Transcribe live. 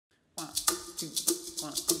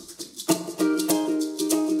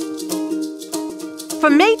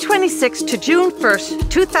From May 26th to June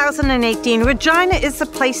 1st, 2018, Regina is the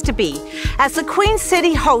place to be, as the Queen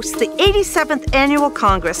City hosts the 87th Annual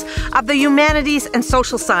Congress of the Humanities and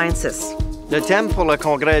Social Sciences. Le thème pour le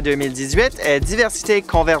Congrès 2018 est Diversités,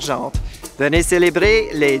 convergentes. Venez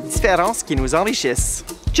célébrer les différences qui nous enrichissent.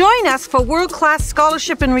 Join us for world-class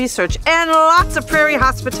scholarship and research and lots of prairie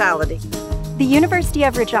hospitality. The University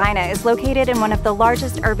of Regina is located in one of the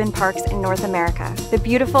largest urban parks in North America, the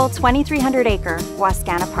beautiful 2,300-acre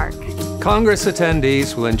Wascana Park. Congress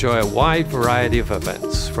attendees will enjoy a wide variety of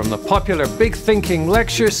events, from the popular Big Thinking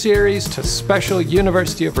lecture series to special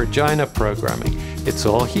University of Regina programming. It's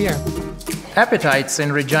all here. Appetites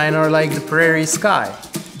in Regina are like the prairie sky,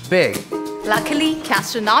 big. Luckily,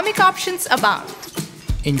 gastronomic options abound.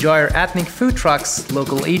 Enjoy our ethnic food trucks,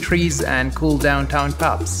 local eateries, and cool downtown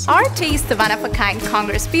pubs. Or taste the one-of-a-kind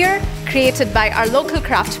Congress beer created by our local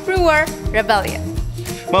craft brewer, Rebellion.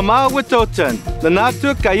 Mâmawinitotân,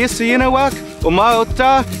 nanâtohk-ayisiyiniwak,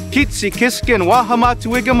 mâmawinitotân,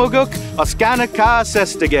 Wascana.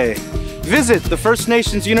 Visit the First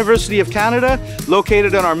Nations University of Canada,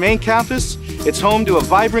 located on our main campus. It's home to a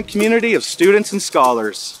vibrant community of students and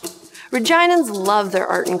scholars. Reginans love their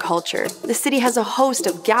art and culture. The city has a host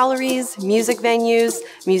of galleries, music venues,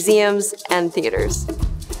 museums, and theaters.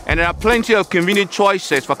 And there are plenty of convenient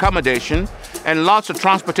choices for accommodation and lots of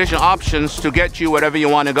transportation options to get you wherever you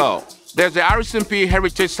want to go. There's the RSMP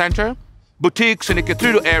Heritage Center, boutiques in the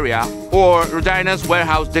Cathedral area, or Regina's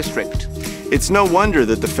Warehouse District. It's no wonder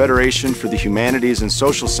that the Federation for the Humanities and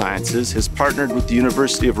Social Sciences has partnered with the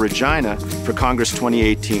University of Regina for Congress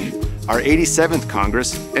 2018, our 87th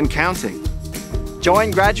Congress and counting.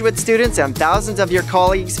 Join graduate students and thousands of your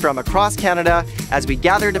colleagues from across Canada as we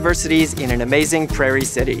gather diversities in an amazing prairie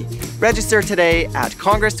city. Register today at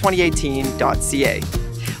congress2018.ca.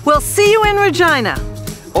 We'll see you in Regina.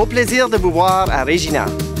 Au plaisir de vous voir à Regina.